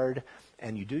try hard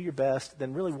and you do your best,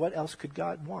 then really what else could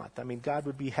God want? I mean, God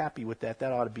would be happy with that.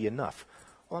 That ought to be enough.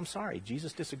 Well, I'm sorry.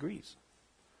 Jesus disagrees.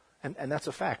 And that's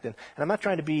a fact. And I'm not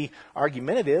trying to be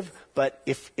argumentative, but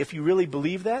if you really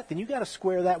believe that, then you got to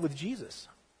square that with Jesus.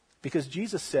 Because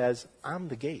Jesus says, I'm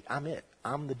the gate. I'm it.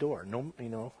 I'm the door.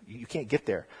 No, you can't get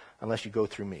there unless you go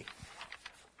through me.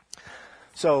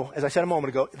 So, as I said a moment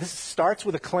ago, this starts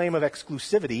with a claim of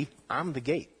exclusivity. I'm the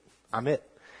gate. I'm it.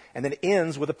 And then it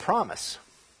ends with a promise.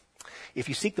 If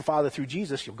you seek the Father through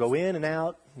Jesus, you'll go in and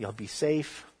out, you'll be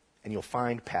safe, and you'll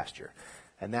find pasture.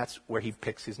 And that's where he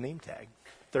picks his name tag.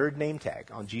 Third name tag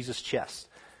on Jesus' chest.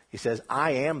 He says,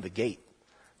 I am the gate.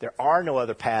 There are no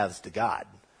other paths to God.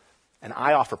 And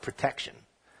I offer protection.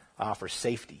 I offer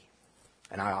safety.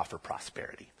 And I offer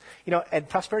prosperity. And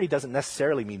prosperity doesn't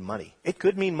necessarily mean money. It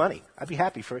could mean money. I'd be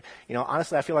happy for,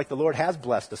 honestly, I feel like the Lord has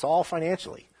blessed us all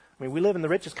financially. I mean, we live in the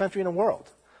richest country in the world.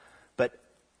 But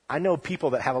I know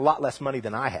people that have a lot less money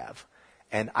than I have.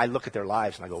 And I look at their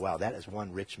lives and I go, wow, that is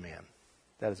one rich man.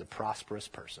 That is a prosperous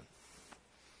person.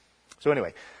 So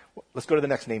anyway, let's go to the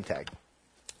next name tag.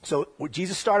 So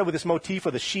Jesus started with this motif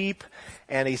of the sheep,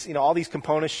 and he's, all these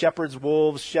components, shepherds,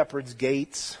 wolves, shepherds,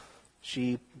 gates,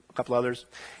 sheep, a couple others.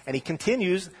 And he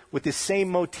continues with this same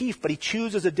motif, but he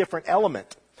chooses a different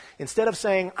element. Instead of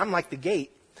saying, I'm like the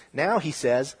gate, now he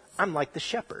says, I'm like the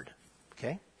shepherd.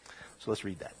 Okay? So let's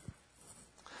read that.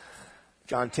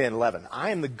 John 10:11. I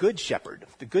am the good shepherd.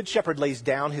 The good shepherd lays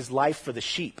down his life for the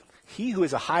sheep. He who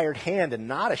is a hired hand and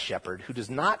not a shepherd, who does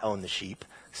not own the sheep,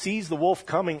 sees the wolf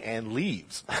coming and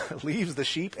leaves, leaves the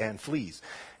sheep and flees.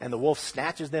 And the wolf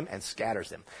snatches them and scatters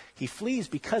them. He flees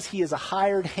because he is a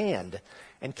hired hand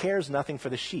and cares nothing for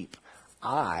the sheep.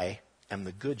 I am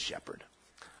the good shepherd.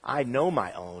 I know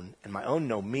my own, and my own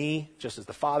know me, just as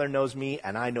the Father knows me,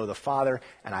 and I know the Father,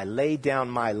 and I lay down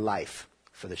my life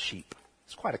for the sheep.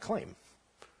 It's quite a claim.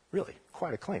 Really,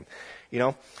 quite a claim.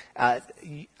 I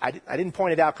didn't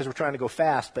point it out because we're trying to go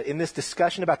fast, but in this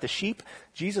discussion about the sheep,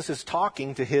 Jesus is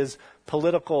talking to his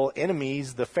political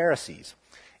enemies, the Pharisees.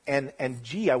 And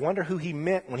I wonder who he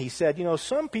meant when he said,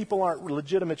 some people aren't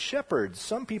legitimate shepherds.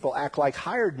 Some people act like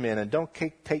hired men and don't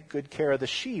take good care of the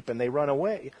sheep and they run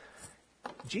away.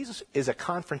 Jesus is a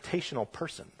confrontational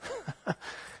person.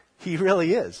 He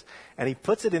really is. And he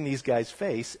puts it in these guys'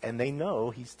 face and they know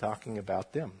he's talking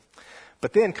about them.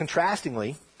 But then,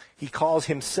 contrastingly, He calls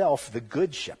himself the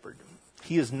good shepherd.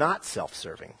 He is not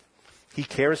self-serving. He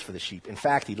cares for the sheep. In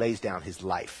fact, he lays down his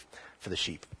life for the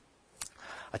sheep.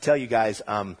 I tell you guys,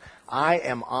 I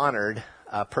am honored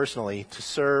personally to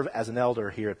serve as an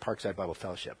elder here at Parkside Bible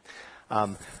Fellowship.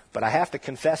 But I have to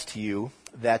confess to you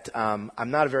that I'm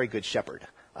not a very good shepherd.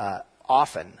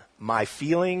 Often, my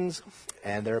feelings,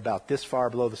 and they're about this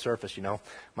far below the surface,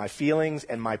 my feelings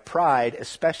and my pride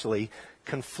especially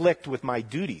conflict with my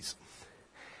duties.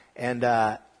 And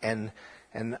I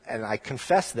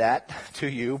confess that to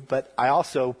you, but I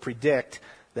also predict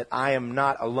that I am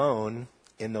not alone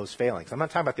in those failings. I'm not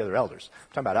talking about the other elders. I'm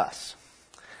talking about us.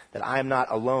 That I am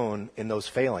not alone in those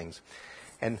failings.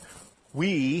 And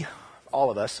we,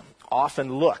 all of us,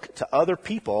 often look to other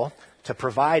people to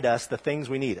provide us the things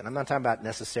we need. And I'm not talking about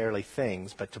necessarily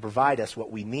things, but to provide us what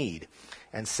we need.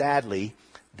 And sadly,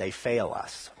 they fail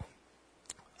us.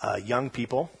 Young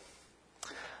people,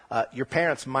 your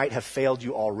parents might have failed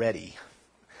you already.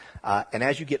 And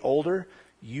as you get older,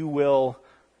 you will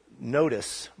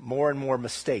notice more and more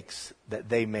mistakes that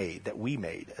they made, that we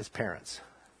made as parents.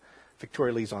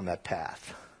 Victoria Lee's on that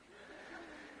path.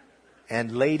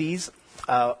 And ladies,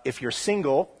 if you're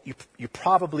single, you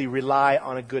probably rely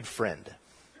on a good friend.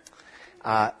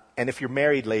 And if you're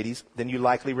married, ladies, then you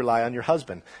likely rely on your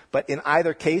husband. But in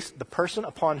either case, the person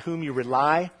upon whom you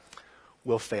rely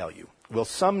will fail you, will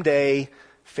someday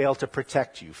fail to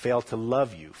protect you, fail to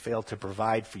love you, fail to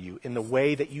provide for you in the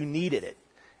way that you needed it,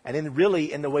 and in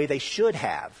the way they should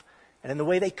have, and in the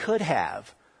way they could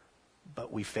have.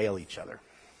 But we fail each other.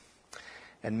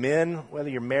 And men, whether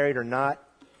you're married or not,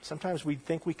 sometimes we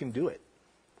think we can do it.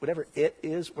 Whatever it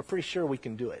is, we're pretty sure we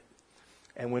can do it.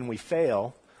 And when we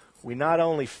fail, we not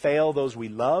only fail those we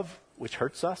love, which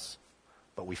hurts us,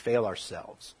 but we fail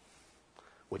ourselves,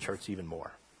 which hurts even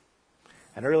more.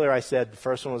 And earlier I said the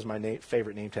first one was my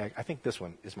favorite name tag. I think this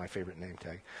one is my favorite name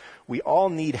tag. We all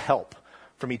need help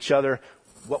from each other.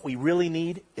 What we really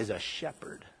need is a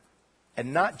shepherd.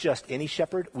 And not just any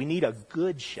shepherd. We need a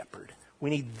good shepherd. We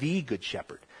need the good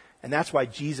shepherd. And that's why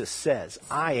Jesus says,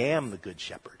 I am the good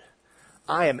shepherd.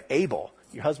 I am able.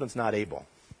 Your husband's not able.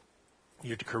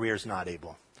 Your career's not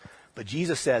able. But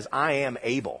Jesus says, I am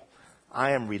able.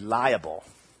 I am reliable.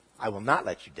 I will not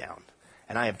let you down.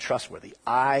 And I am trustworthy.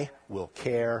 I will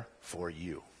care for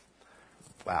you.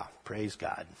 Wow, praise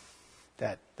God.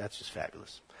 That's just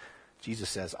fabulous. Jesus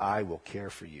says, I will care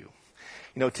for you.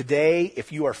 Today,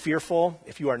 if you are fearful,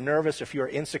 if you are nervous, if you are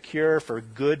insecure for a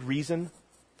good reason,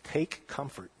 take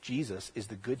comfort. Jesus is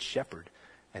the good shepherd,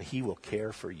 and he will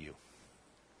care for you.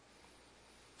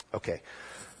 Okay,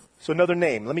 so another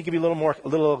name. Let me give you a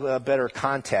little better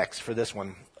context for this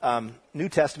one. New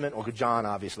Testament, or John,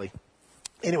 obviously.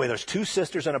 Anyway, there's two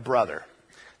sisters and a brother.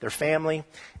 Their family,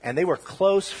 and they were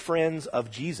close friends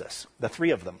of Jesus. The three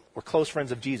of them were close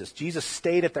friends of Jesus. Jesus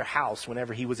stayed at their house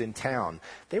whenever he was in town.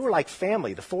 They were like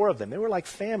family, the four of them. They were like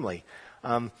family.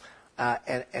 And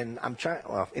I'm trying,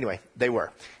 well, anyway, they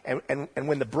were. And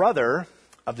when the brother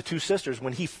of the two sisters,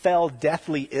 when he fell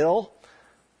deathly ill,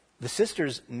 the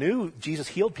sisters knew Jesus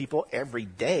healed people every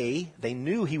day. They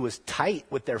knew he was tight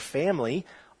with their family.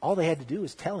 All they had to do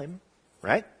was tell him,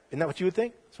 right? Isn't that what you would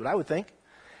think? That's what I would think.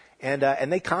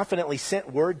 And they confidently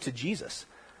sent word to Jesus.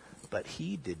 But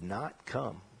he did not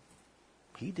come.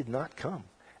 He did not come.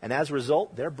 And as a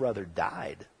result, their brother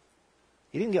died.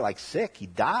 He didn't get sick. He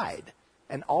died.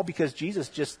 And all because Jesus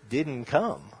just didn't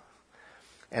come.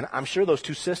 And I'm sure those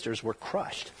two sisters were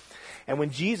crushed. And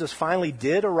when Jesus finally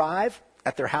did arrive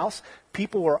at their house,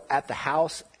 people were at the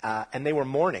house and they were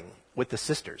mourning with the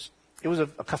sisters. It was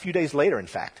a few days later, in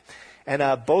fact.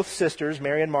 And both sisters,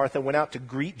 Mary and Martha, went out to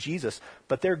greet Jesus,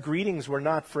 but their greetings were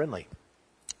not friendly.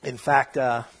 In fact,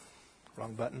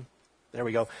 wrong button. There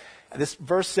we go. This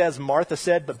verse says, Martha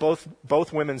said, but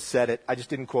both women said it. I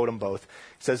just didn't quote them both.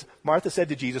 It says, Martha said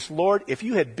to Jesus, Lord, if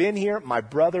you had been here, my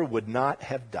brother would not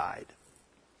have died.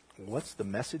 What's the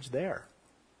message there?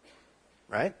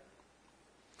 Right?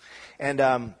 And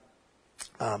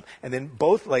then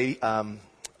both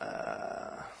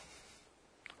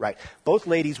both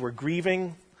ladies were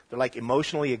grieving. They're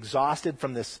emotionally exhausted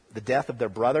from the death of their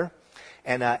brother.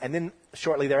 And then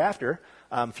shortly thereafter,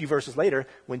 a few verses later,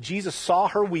 when Jesus saw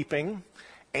her weeping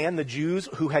and the Jews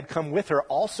who had come with her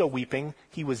also weeping,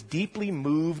 he was deeply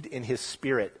moved in his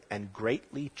spirit and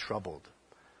greatly troubled.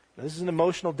 Now, this is an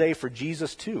emotional day for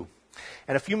Jesus too.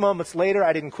 And a few moments later,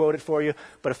 I didn't quote it for you,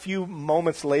 but a few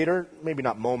moments later, maybe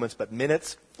not moments, but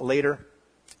minutes later,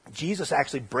 Jesus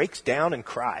actually breaks down and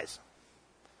cries.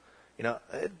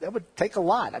 That would take a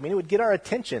lot. It would get our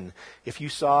attention if you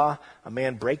saw a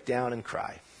man break down and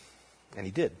cry. And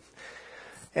he did.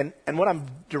 And what I'm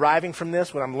deriving from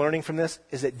this, what I'm learning from this,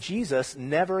 is that Jesus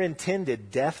never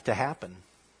intended death to happen.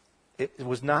 It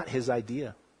was not his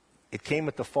idea. It came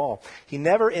with the fall. He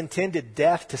never intended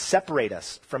death to separate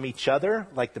us from each other,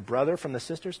 like the brother from the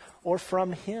sisters, or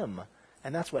from him.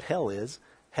 And that's what hell is.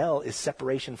 Hell is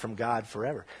separation from God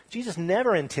forever. Jesus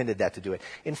never intended that to do it.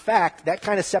 In fact, that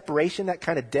kind of separation, that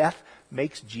kind of death,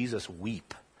 makes Jesus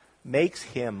weep. Makes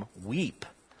him weep.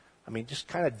 I mean, just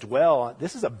kind of dwell on,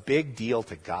 this is a big deal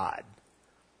to God.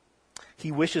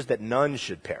 He wishes that none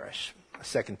should perish.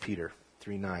 2 Peter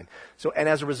 3:9. So, and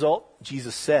as a result,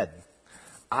 Jesus said,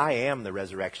 I am the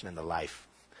resurrection and the life.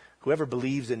 Whoever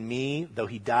believes in me, though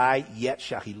he die, yet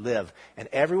shall he live. And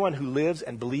everyone who lives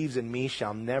and believes in me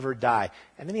shall never die.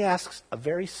 And then he asks a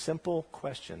very simple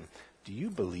question. Do you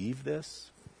believe this?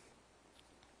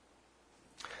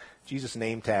 Jesus'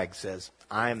 name tag says,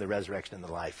 I am the resurrection and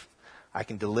the life. I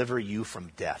can deliver you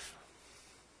from death.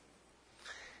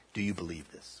 Do you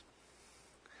believe this?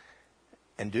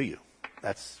 And do you?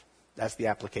 That's the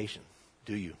application.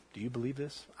 Do you? Do you believe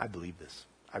this? I believe this.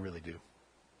 I really do.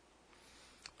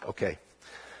 Okay.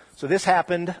 So this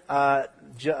happened, I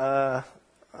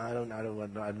don't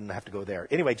have to go there.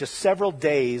 Anyway, just several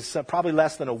days, probably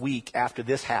less than a week after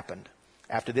this happened,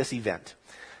 after this event.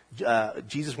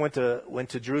 Jesus went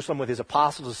to Jerusalem with his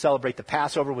apostles to celebrate the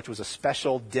Passover, which was a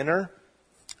special dinner.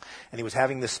 And he was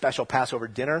having this special Passover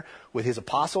dinner with his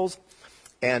apostles.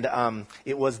 And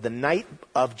it was the night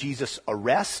of Jesus'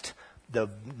 arrest, the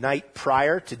night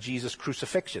prior to Jesus'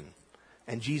 crucifixion.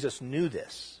 And Jesus knew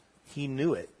this. He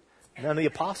knew it. None of the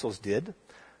apostles did,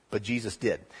 but Jesus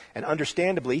did. And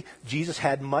understandably, Jesus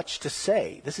had much to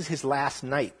say. This is his last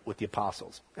night with the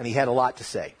apostles, and he had a lot to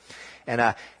say.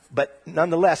 But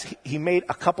nonetheless, he made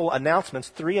a couple announcements,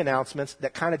 3 announcements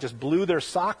that kind of just blew their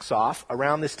socks off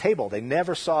around this table. They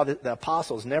never saw, the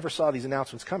apostles never saw these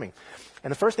announcements coming.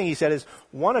 And the first thing he said is,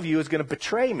 one of you is going to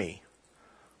betray me.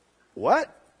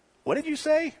 What? What did you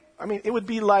say? I mean, it would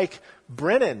be like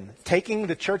Brennan taking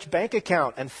the church bank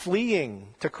account and fleeing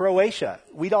to Croatia.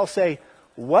 We'd all say,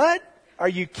 what? Are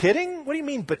you kidding? What do you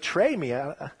mean betray me?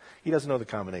 He doesn't know the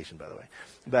combination, by the way.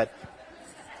 But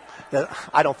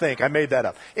I don't think. I made that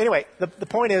up. Anyway, the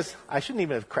point is, I shouldn't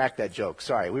even have cracked that joke.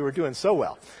 Sorry, we were doing so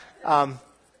well.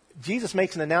 Jesus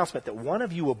makes an announcement that one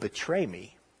of you will betray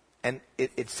me. And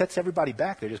it sets everybody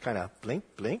back. They're just kind of blink,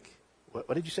 blink.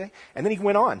 What did you say? And then he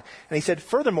went on. And he said,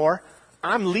 furthermore,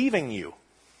 I'm leaving you.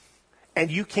 And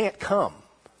you can't come.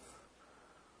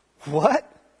 What?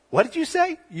 What did you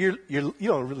say? You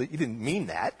didn't mean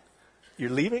that.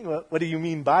 You're leaving? What do you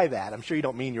mean by that? I'm sure you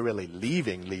don't mean you're really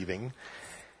leaving.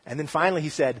 And then finally he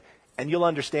said, and you'll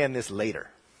understand this later.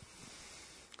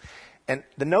 And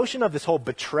the notion of this whole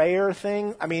betrayer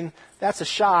thing, I mean, that's a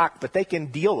shock, but they can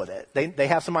deal with it. They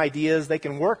have some ideas. They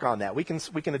can work on that. We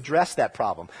can address that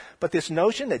problem. But this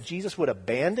notion that Jesus would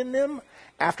abandon them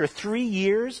after 3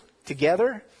 years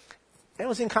together, that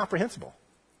was incomprehensible.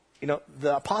 You know,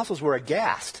 the apostles were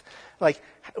aghast. Like,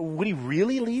 would he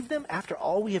really leave them after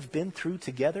all we have been through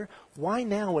together? Why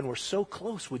now, when we're so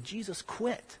close, would Jesus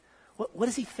quit? What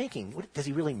is he thinking? Does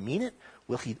he really mean it?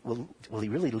 Will he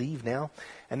really leave now?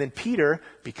 And then Peter,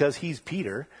 because he's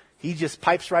Peter, he just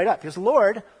pipes right up. He goes,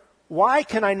 Lord, why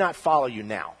can I not follow you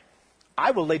now?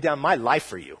 I will lay down my life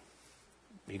for you.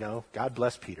 You know, God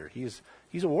bless Peter. He's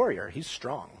a warrior. He's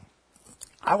strong.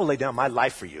 I will lay down my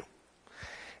life for you.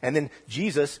 And then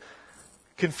Jesus,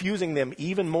 confusing them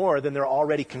even more than they're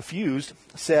already confused,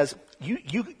 says,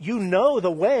 you know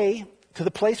the way to the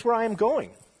place where I am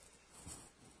going.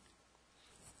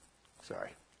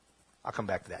 Sorry. I'll come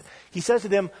back to that. He says to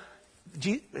them,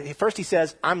 first he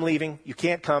says, I'm leaving. You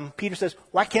can't come. Peter says,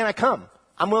 why can't I come?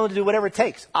 I'm willing to do whatever it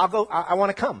takes. I'll go. I want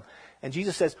to come. And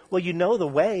Jesus says, well, you know the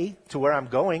way to where I'm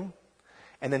going.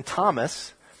 And then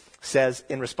Thomas says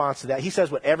in response to that, he says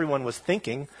what everyone was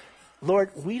thinking,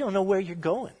 Lord, we don't know where you're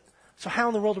going. So how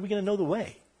in the world are we going to know the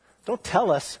way? Don't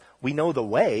tell us we know the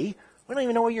way. We don't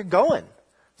even know where you're going.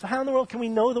 So how in the world can we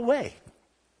know the way?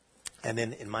 And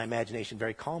then in my imagination,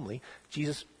 very calmly,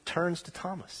 Jesus turns to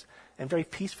Thomas and very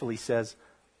peacefully says,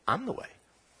 I'm the way.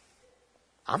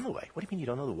 I'm the way. What do you mean you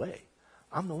don't know the way?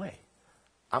 I'm the way.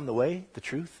 I'm the way, the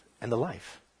truth, and the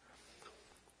life.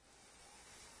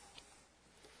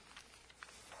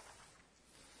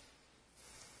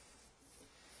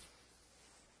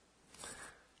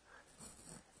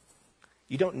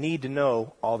 You don't need to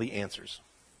know all the answers.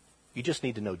 You just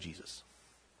need to know Jesus.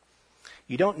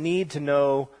 You don't need to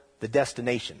know the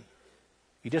destination.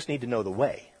 You just need to know the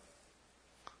way.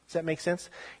 Does that make sense?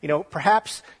 You know,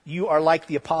 perhaps you are like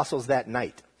the apostles that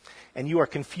night, and you are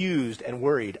confused and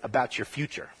worried about your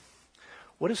future.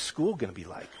 What is school going to be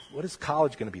like? What is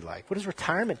college going to be like? What is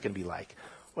retirement going to be like?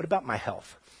 What about my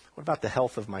health? What about the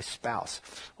health of my spouse?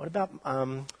 What about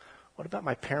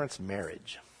my parents'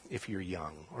 marriage, if you're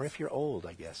young, or if you're old,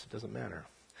 I guess, it doesn't matter.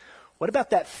 What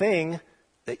about that thing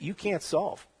that you can't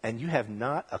solve, and you have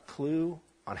not a clue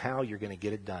on how you're going to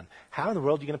get it done? How in the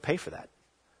world are you going to pay for that?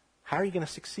 How are you going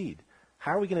to succeed?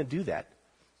 How are we going to do that?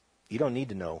 You don't need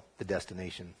to know the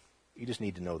destination. You just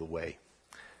need to know the way.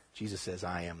 Jesus says,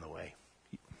 I am the way.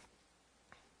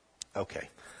 Okay,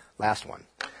 last one.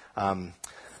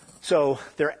 So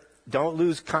don't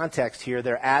lose context here.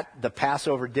 They're at the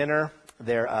Passover dinner.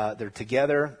 They're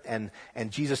together, and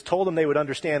Jesus told them they would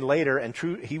understand later, and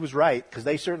he was right, because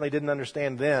they certainly didn't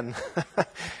understand then.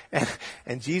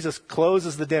 and Jesus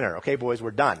closes the dinner. Okay, boys,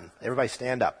 we're done. Everybody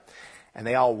stand up. And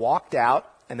they all walked out,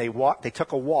 and they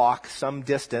took a walk some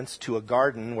distance to a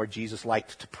garden where Jesus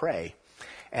liked to pray.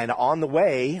 And on the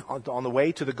way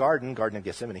to the Garden of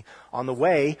Gethsemane, on the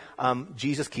way,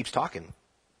 Jesus keeps talking.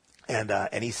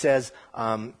 And he says,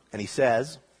 I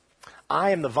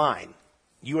am the vine.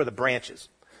 You are the branches.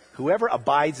 Whoever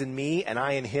abides in me and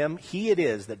I in him, he it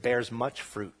is that bears much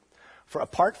fruit. For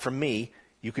apart from me,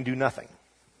 you can do nothing.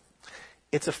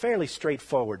 It's a fairly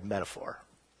straightforward metaphor,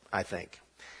 I think.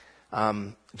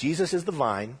 Jesus is the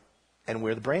vine, and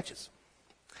we're the branches.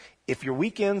 If your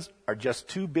weekends are just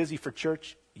too busy for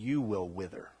church, you will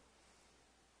wither.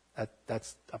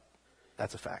 That's a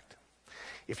fact.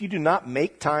 If you do not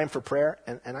make time for prayer,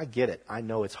 and I get it, I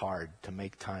know it's hard to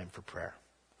make time for prayer.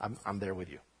 I'm there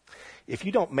with you. If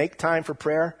you don't make time for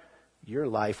prayer, your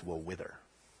life will wither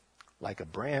like a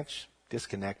branch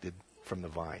disconnected from the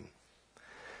vine.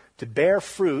 To bear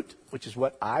fruit, which is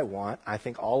what I want, I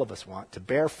think all of us want, to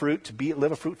bear fruit,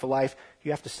 live a fruitful life,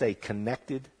 you have to stay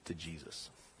connected to Jesus.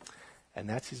 And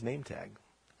that's his name tag.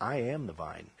 I am the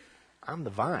vine. I'm the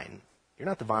vine. You're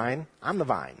not the vine. I'm the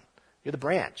vine. You're the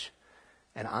branch.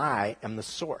 And I am the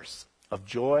source of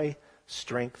joy,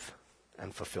 strength,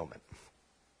 and fulfillment.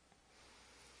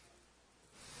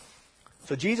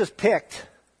 So Jesus picked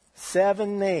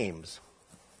 7 names.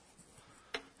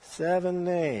 7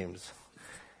 names.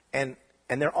 And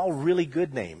they're all really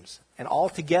good names. And all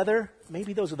together,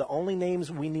 maybe those are the only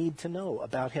names we need to know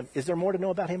about him. Is there more to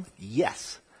know about him?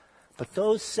 Yes. But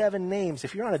those 7 names,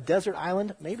 if you're on a desert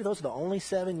island, maybe those are the only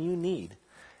 7 you need.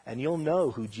 And you'll know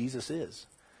who Jesus is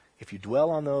if you dwell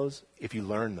on those, if you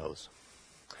learn those.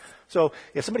 So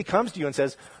if somebody comes to you and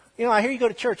says, I hear you go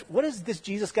to church. What is this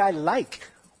Jesus guy like?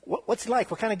 What's he like?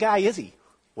 What kind of guy is he?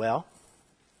 Well,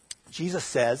 Jesus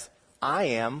says, I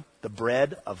am the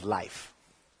bread of life.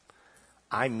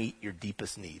 I meet your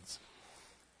deepest needs.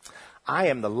 I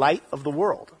am the light of the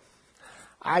world.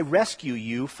 I rescue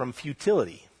you from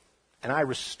futility, and I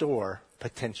restore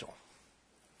potential.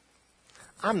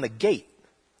 I'm the gate.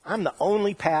 I'm the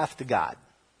only path to God.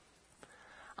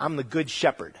 I'm the good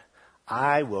shepherd.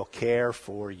 I will care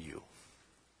for you.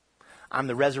 I'm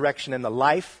the resurrection and the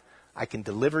life. I can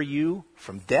deliver you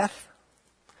from death.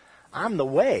 I'm the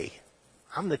way.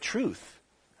 I'm the truth.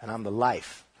 And I'm the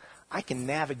life. I can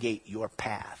navigate your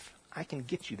path. I can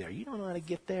get you there. You don't know how to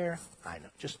get there? I know.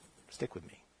 Just stick with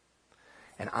me.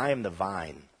 And I am the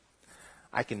vine.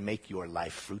 I can make your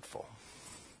life fruitful.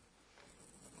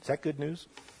 Is that good news?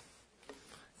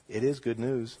 It is good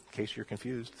news, in case you're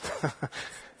confused.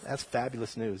 That's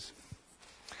fabulous news.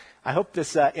 I hope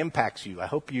this impacts you. I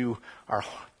hope you are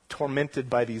tormented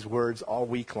by these words all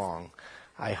week long.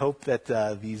 I hope that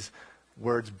these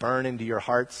words burn into your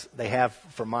hearts. They have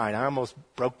for mine. I almost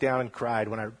broke down and cried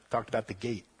when I talked about the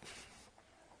gate.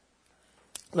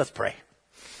 Let's pray.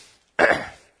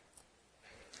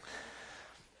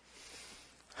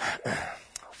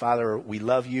 Father, we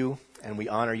love you and we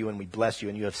honor you and we bless you,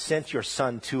 and you have sent your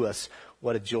Son to us.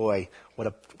 What a joy,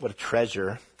 what a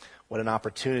treasure, what an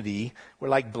opportunity. We're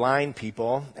like blind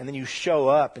people, and then you show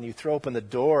up and you throw open the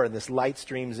door and this light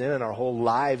streams in and our whole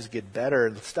lives get better.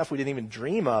 The stuff we didn't even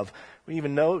dream of. We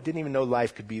didn't even know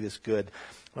life could be this good.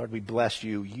 Lord, we bless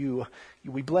you.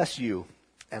 We bless you,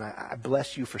 and I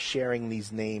bless you for sharing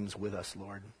these names with us,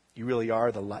 Lord. You really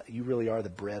are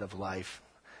the bread of life.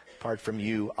 Apart from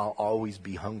you, I'll always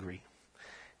be hungry.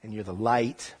 And you're the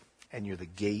light, and you're the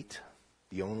gate,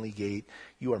 the only gate.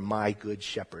 You are my good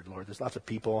shepherd, Lord. There's lots of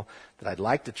people that I'd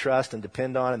like to trust and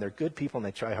depend on, and they're good people and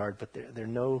they try hard, but they're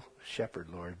no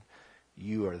shepherd, Lord.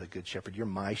 You are the good shepherd. You're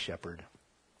my shepherd.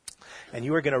 And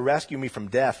you are going to rescue me from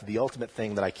death, the ultimate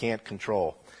thing that I can't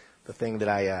control, the thing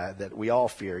that we all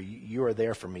fear. You are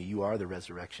there for me. You are the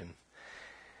resurrection.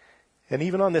 And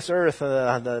even on this earth,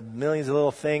 the millions of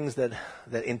little things that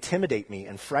intimidate me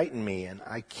and frighten me and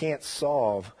I can't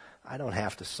solve, I don't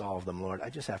have to solve them, Lord. I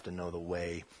just have to know the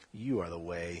way. You are the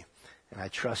way. And I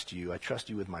trust you. I trust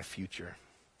you with my future.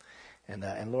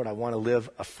 And Lord, I want to live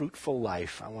a fruitful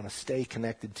life. I want to stay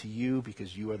connected to you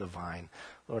because you are the vine.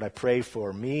 Lord, I pray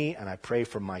for me and I pray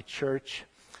for my church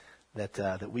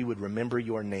that we would remember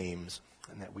your names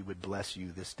and that we would bless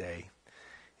you this day.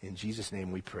 In Jesus'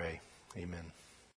 name we pray. Amen.